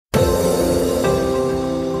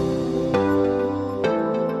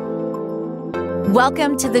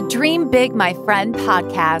Welcome to the Dream Big, My Friend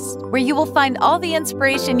podcast, where you will find all the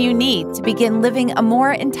inspiration you need to begin living a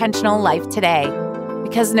more intentional life today.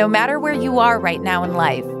 Because no matter where you are right now in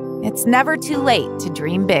life, it's never too late to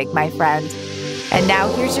dream big, my friend. And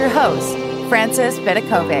now here's your host, Frances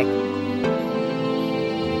Vidakovic.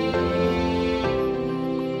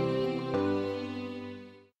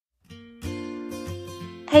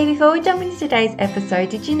 Hey, before we jump into today's episode,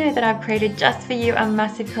 did you know that I've created just for you a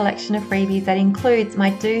massive collection of freebies that includes my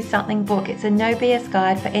Do Something book? It's a no BS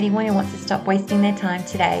guide for anyone who wants to stop wasting their time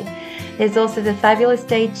today. There's also the Fabulous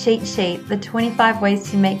Day cheat sheet, the 25 ways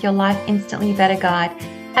to make your life instantly better guide.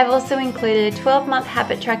 I've also included a 12-month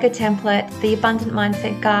habit tracker template, the Abundant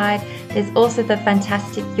Mindset guide. There's also the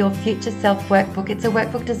fantastic Your Future Self workbook. It's a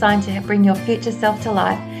workbook designed to bring your future self to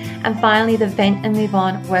life. And finally, the Vent and Move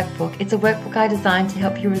On workbook. It's a workbook I designed to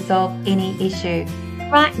help you resolve any issue.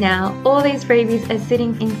 Right now, all these freebies are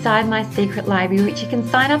sitting inside my secret library, which you can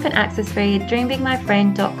sign up and access free at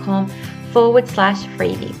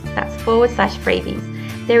dreambigmyfriend.com/freebies. That's /freebies.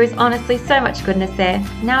 There is honestly so much goodness there.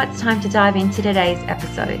 Now it's time to dive into today's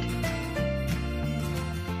episode.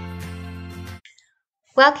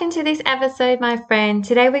 Welcome to this episode, my friend.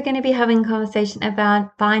 Today we're going to be having a conversation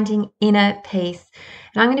about finding inner peace.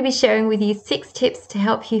 And I'm going to be sharing with you 6 tips to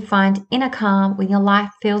help you find inner calm when your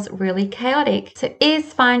life feels really chaotic. So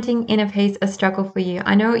is finding inner peace a struggle for you?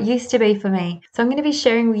 I know it used to be for me. So I'm going to be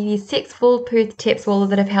sharing with you 6 foolproof tips, all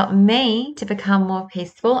that have helped me to become more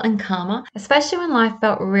peaceful and calmer, especially when life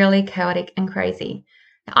felt really chaotic and crazy.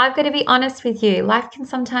 Now, I've got to be honest with you, life can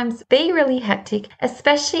sometimes be really hectic,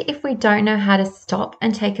 especially if we don't know how to stop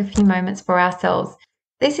and take a few moments for ourselves.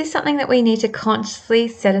 This is something that we need to consciously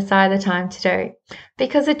set aside the time to do.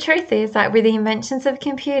 Because the truth is that with the inventions of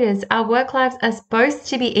computers, our work lives are supposed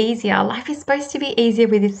to be easier. Life is supposed to be easier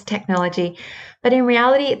with this technology. But in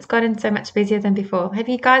reality, it's gotten so much busier than before. Have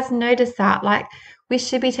you guys noticed that? We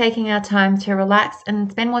should be taking our time to relax and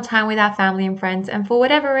spend more time with our family and friends. And for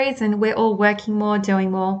whatever reason, we're all working more,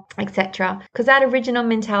 doing more, etc. Because that original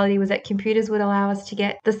mentality was that computers would allow us to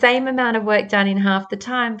get the same amount of work done in half the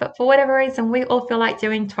time. But for whatever reason, we all feel like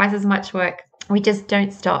doing twice as much work. We just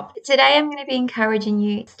don't stop. Today, I'm going to be encouraging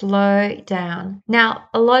you to slow down. Now,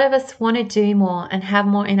 a lot of us want to do more and have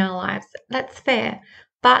more in our lives. That's fair.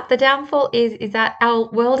 But the downfall is that our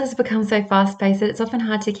world has become so fast-paced that it's often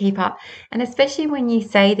hard to keep up. And especially when you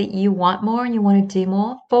say that you want more and you want to do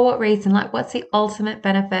more, for what reason? What's the ultimate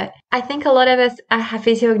benefit? I think a lot of us are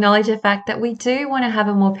happy to acknowledge the fact that we do want to have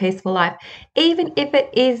a more peaceful life, even if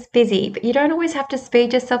it is busy. But you don't always have to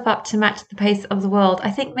speed yourself up to match the pace of the world.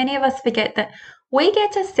 I think many of us forget that we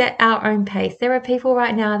get to set our own pace. There are people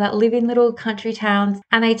right now that live in little country towns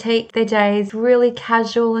and they take their days really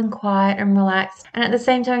casual and quiet and relaxed. And at the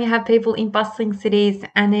same time, you have people in bustling cities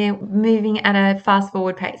and they're moving at a fast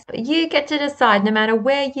forward pace. But you get to decide, no matter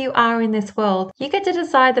where you are in this world, you get to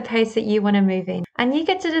decide the pace that you want to move in. And you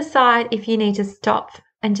get to decide if you need to stop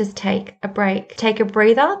and just take a break. Take a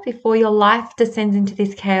breather before your life descends into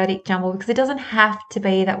this chaotic jumble, because it doesn't have to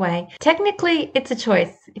be that way. Technically, it's a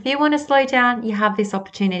choice. If you want to slow down, you have this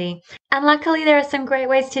opportunity. And luckily, there are some great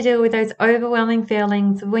ways to deal with those overwhelming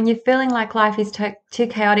feelings when you're feeling like life is too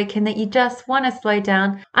chaotic and that you just want to slow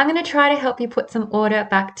down. I'm going to try to help you put some order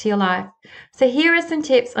back to your life. So here are some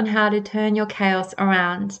tips on how to turn your chaos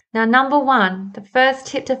around. Now, number 1, the first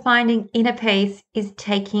tip to finding inner peace is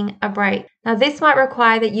taking a break. Now, this might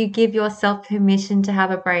require that you give yourself permission to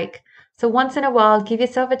have a break. So once in a while, give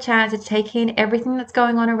yourself a chance to take in everything that's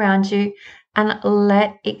going on around you and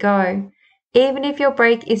let it go. Even if your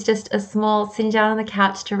break is just a small sitting down on the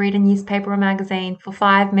couch to read a newspaper or magazine for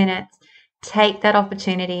 5 minutes, take that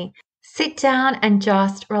opportunity. Sit down and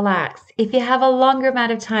just relax. If you have a longer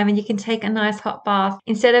amount of time and you can take a nice hot bath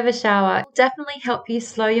instead of a shower, it will definitely help you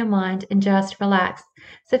slow your mind and just relax.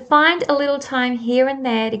 So find a little time here and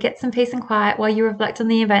there to get some peace and quiet while you reflect on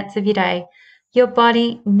the events of your day. Your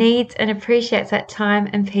body needs and appreciates that time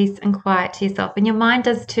and peace and quiet to yourself, and your mind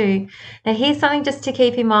does too. Now, here's something just to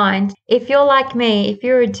keep in mind. If you're like me, if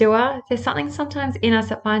you're a doer, there's something sometimes in us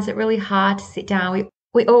that finds it really hard to sit down.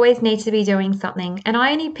 We always need to be doing something. And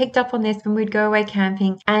I only picked up on this when we'd go away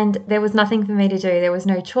camping and there was nothing for me to do. There was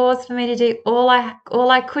no chores for me to do. All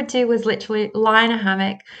I could do was literally lie in a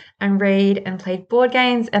hammock and read and play board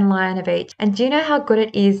games and lie on a beach. And do you know how good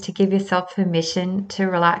it is to give yourself permission to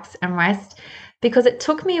relax and rest? Because it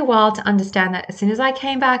took me a while to understand that as soon as I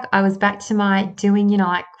came back, I was back to my doing,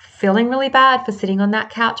 feeling really bad for sitting on that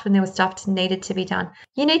couch when there was stuff needed to be done.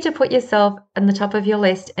 You need to put yourself on the top of your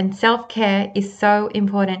list, and self-care is so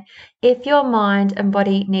important. If your mind and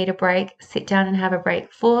body need a break, sit down and have a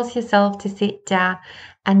break. Force yourself to sit down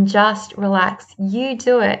and just relax. You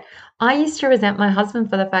do it. I used to resent my husband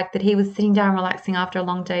for the fact that he was sitting down relaxing after a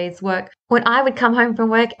long day's work when I would come home from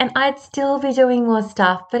work and I'd still be doing more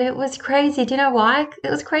stuff. But it was crazy. Do you know why? It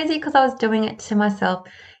was crazy because I was doing it to myself.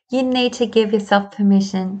 You need to give yourself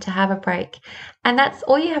permission to have a break. And that's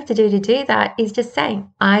all you have to do that is just say,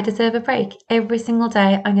 I deserve a break. Every single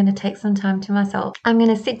day, I'm going to take some time to myself. I'm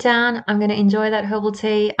going to sit down. I'm going to enjoy that herbal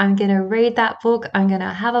tea. I'm going to read that book. I'm going to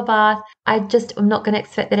have a bath. I'm not going to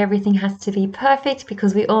expect that everything has to be perfect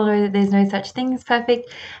because we all know that there's no such thing as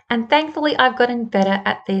perfect. And thankfully, I've gotten better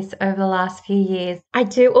at this over the last few years. I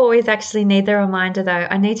do always actually need the reminder though.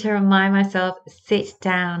 I need to remind myself, sit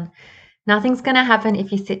down. Nothing's going to happen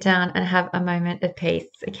if you sit down and have a moment of peace,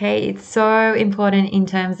 okay? It's so important in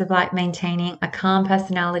terms of like maintaining a calm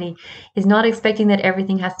personality, is not expecting that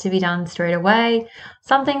everything has to be done straight away.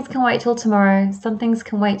 Some things can wait till tomorrow. Some things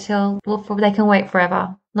can wait they can wait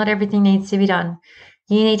forever. Not everything needs to be done.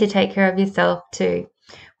 You need to take care of yourself too.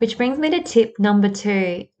 Which brings me to tip number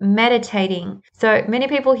 2, meditating. So many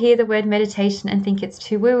people hear the word meditation and think it's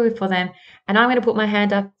too woo-woo for them. And I'm going to put my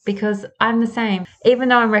hand up because I'm the same. Even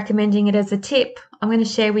though I'm recommending it as a tip, I'm going to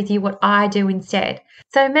share with you what I do instead.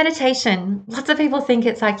 So meditation, lots of people think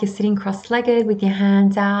it's like you're sitting cross-legged with your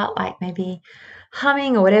hands out, like maybe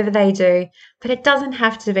humming or whatever they do, but it doesn't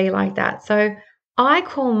have to be like that. So I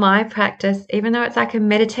call my practice, even though it's like a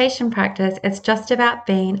meditation practice, it's just about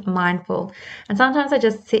being mindful. And sometimes I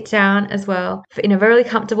just sit down as well in a very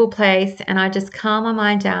comfortable place and I just calm my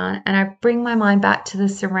mind down and I bring my mind back to the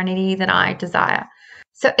serenity that I desire.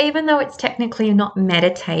 So even though it's technically not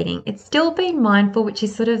meditating, it's still being mindful, which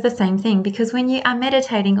is sort of the same thing, because when you are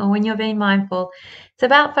meditating or when you're being mindful, it's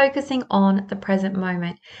about focusing on the present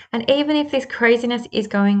moment. And even if this craziness is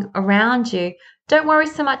going around you, don't worry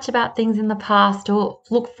so much about things in the past or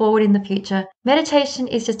look forward in the future. Meditation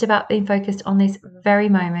is just about being focused on this very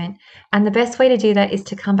moment. And the best way to do that is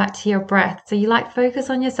to come back to your breath. So you like focus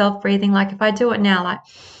on yourself breathing. Like if I do it now, like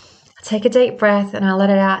I take a deep breath and I let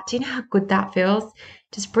it out. Do you know how good that feels?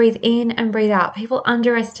 Just breathe in and breathe out. People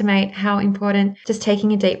underestimate how important just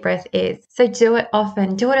taking a deep breath is. So do it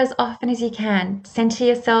often. Do it as often as you can. Center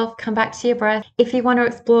yourself, come back to your breath. If you want to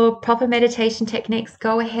explore proper meditation techniques,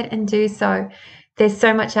 go ahead and do so. There's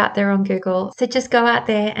so much out there on Google. So just go out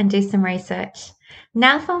there and do some research.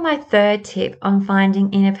 Now for my 3rd tip on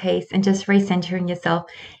finding inner peace and just recentering yourself.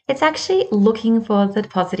 It's actually looking for the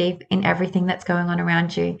positive in everything that's going on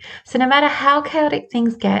around you. So no matter how chaotic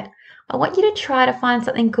things get, I want you to try to find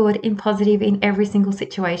something good and positive in every single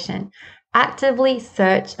situation. Actively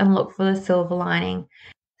search and look for the silver lining.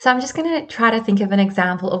 So I'm just going to try to think of an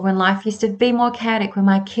example of when life used to be more chaotic, when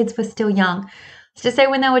my kids were still young. So just say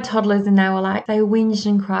when they were toddlers and they whinged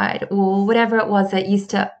and cried or whatever it was that used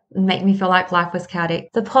to make me feel like life was chaotic.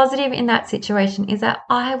 The positive in that situation is that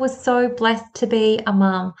I was so blessed to be a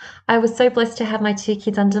mum. I was so blessed to have my 2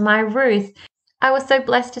 kids under my roof. I was so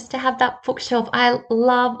blessed just to have that bookshelf. I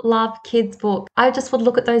love kids' books. I just would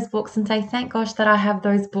look at those books and say, thank gosh that I have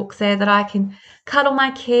those books there that I can cuddle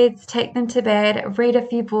my kids, take them to bed, read a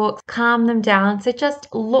few books, calm them down. So just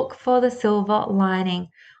look for the silver lining.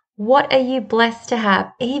 What are you blessed to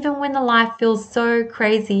have? Even when the life feels so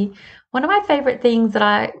crazy, one of my favorite things that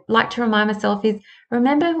I like to remind myself is,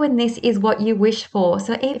 remember when this is what you wish for.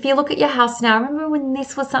 So if you look at your house now, remember when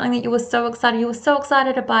this was something that you were so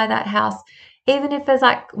excited to buy that house. Even if there's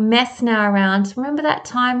like mess now around, remember that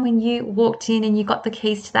time when you walked in and you got the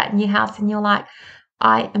keys to that new house and you're like,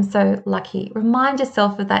 I am so lucky. Remind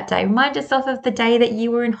yourself of that day. Remind yourself of the day that you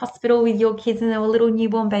were in hospital with your kids and they were little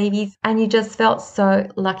newborn babies and you just felt so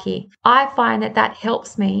lucky. I find that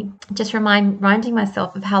helps me just reminding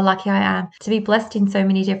myself of how lucky I am to be blessed in so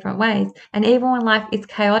many different ways. And even when life is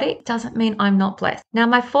chaotic, doesn't mean I'm not blessed. Now,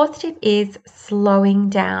 my 4th tip is slowing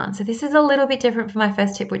down. So this is a little bit different from my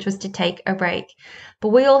first tip, which was to take a break. But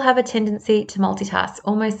we all have a tendency to multitask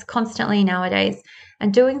almost constantly nowadays.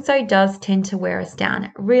 And doing so does tend to wear us down.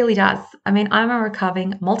 It really does. I mean, I'm a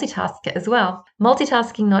recovering multitasker as well.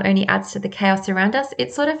 Multitasking not only adds to the chaos around us,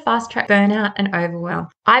 it sort of fast-tracks burnout and overwhelm.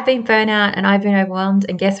 I've been burnt out and I've been overwhelmed,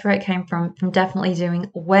 and guess where it came from? From definitely doing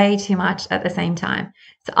way too much at the same time.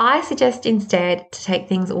 So I suggest instead to take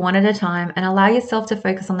things one at a time and allow yourself to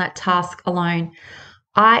focus on that task alone.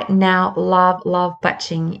 I now love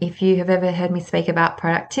batching. If you have ever heard me speak about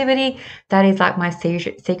productivity, that is like my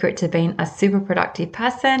secret to being a super productive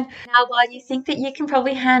person. Now, while you think that you can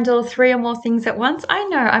probably handle 3 or more things at once, I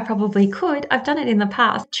know I probably could. I've done it in the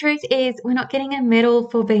past. The truth is, we're not getting a medal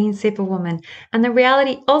for being superwoman. And the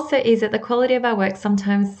reality also is that the quality of our work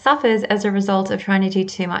sometimes suffers as a result of trying to do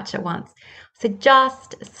too much at once. So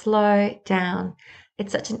just slow down.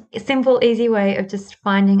 It's such a simple, easy way of just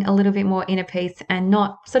finding a little bit more inner peace and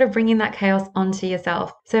not sort of bringing that chaos onto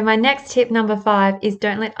yourself. So my next tip, number 5, is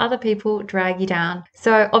don't let other people drag you down.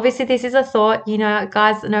 So obviously this is a thought,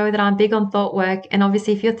 guys know that I'm big on thought work. And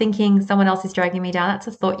obviously if you're thinking someone else is dragging me down, that's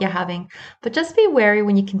a thought you're having. But just be wary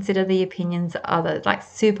when you consider the opinions of others, like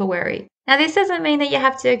super wary. Now, this doesn't mean that you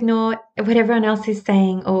have to ignore what everyone else is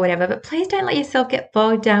saying or whatever, but please don't let yourself get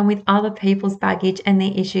bogged down with other people's baggage and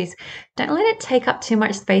their issues. Don't let it take up too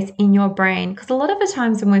much space in your brain, because a lot of the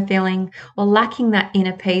times when we're feeling or lacking that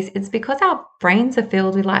inner peace, it's because our brains are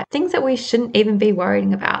filled with like things that we shouldn't even be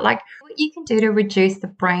worrying about. Like what you can do to reduce the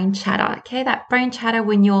brain chatter, okay? That brain chatter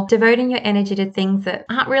when you're devoting your energy to things that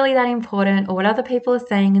aren't really that important or what other people are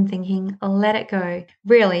saying and thinking, let it go.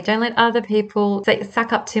 Really, don't let other people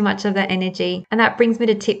suck up too much of that energy. And that brings me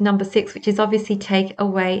to tip number 6, which is obviously take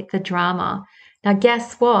away the drama. Now,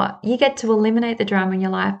 guess what? You get to eliminate the drama in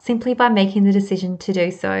your life simply by making the decision to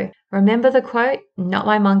do so. Remember the quote, not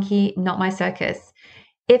my monkey, not my circus.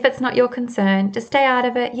 If it's not your concern, just stay out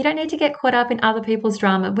of it. You don't need to get caught up in other people's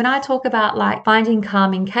drama. When I talk about like finding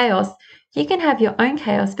calm in chaos, you can have your own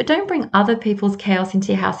chaos, but don't bring other people's chaos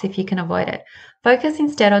into your house if you can avoid it. Focus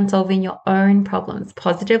instead on solving your own problems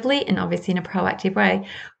positively and obviously in a proactive way,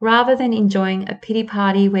 rather than enjoying a pity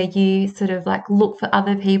party where you sort of like look for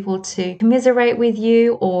other people to commiserate with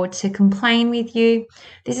you or to complain with you.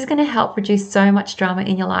 This is going to help reduce so much drama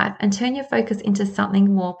in your life and turn your focus into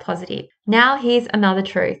something more positive. Now, here's another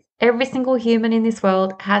truth. Every single human in this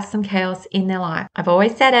world has some chaos in their life. I've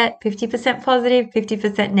always said it, 50% positive,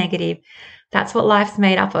 50% negative. That's what life's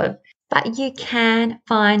made up of. But you can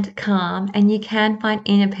find calm and you can find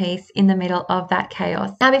inner peace in the middle of that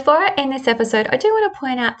chaos. Now, before I end this episode, I do want to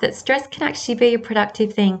point out that stress can actually be a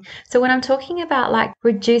productive thing. So when I'm talking about like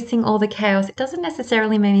reducing all the chaos, it doesn't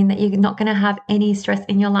necessarily mean that you're not going to have any stress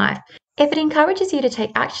in your life. If it encourages you to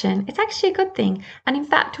take action, it's actually a good thing. And in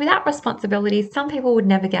fact, without responsibilities, some people would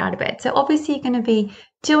never get out of bed. So obviously you're going to be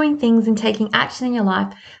doing things and taking action in your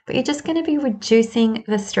life, but you're just going to be reducing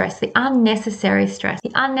the stress, the unnecessary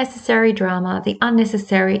drama, the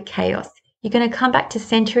unnecessary chaos. You're going to come back to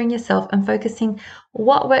centering yourself and focusing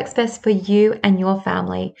what works best for you and your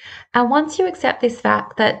family. And once you accept this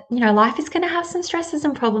fact that, life is going to have some stresses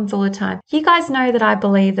and problems all the time. You guys know that I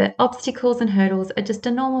believe that obstacles and hurdles are just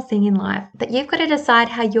a normal thing in life, but you've got to decide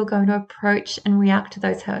how you're going to approach and react to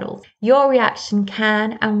those hurdles. Your reaction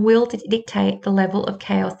can and will dictate the level of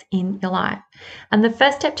chaos in your life. And the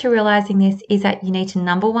first step to realizing this is that you need to,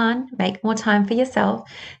 number 1, make more time for yourself.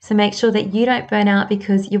 So make sure that you don't burn out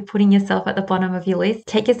because you're putting yourself at the bottom of your list.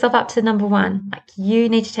 Take yourself up to number 1. Like you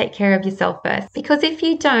need to take care of yourself first. Because if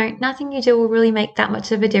you don't, nothing you do will really make that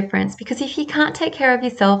much of a difference. Because if you can't take care of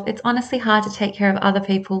yourself, it's honestly hard to take care of other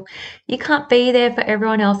people. You can't be there for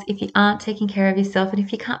everyone else if you aren't taking care of yourself and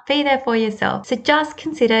if you can't be there for yourself. So just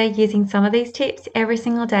consider using some of these tips every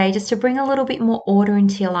single day just to bring a little bit more order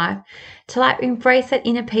into your life. To like embrace that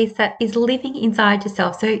inner peace that is living inside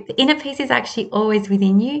yourself. So the inner peace is actually always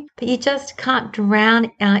within you, but you just can't drown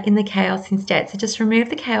out in the chaos instead. So just remove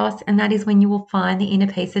the chaos, and that is when you will find the inner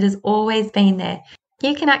peace that has always been there.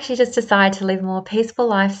 You can actually just decide to live a more peaceful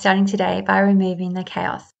life starting today by removing the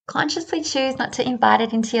chaos. Consciously choose not to invite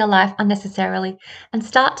it into your life unnecessarily and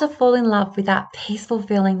start to fall in love with that peaceful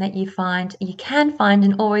feeling that you can find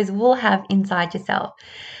and always will have inside yourself.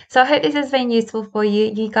 So I hope this has been useful for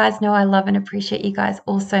you. You guys know I love and appreciate you guys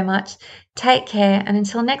all so much. Take care, and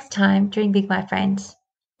until next time, dream big, my friends.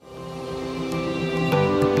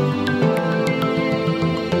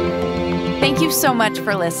 Thank you so much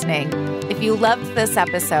for listening. If you loved this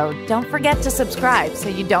episode, don't forget to subscribe so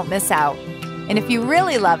you don't miss out. And if you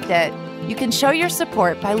really loved it, you can show your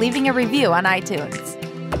support by leaving a review on iTunes.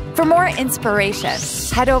 For more inspiration,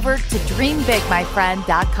 head over to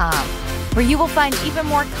dreambigmyfriend.com, where you will find even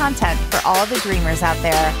more content for all the dreamers out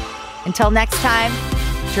there. Until next time,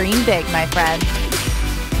 dream big, my friend.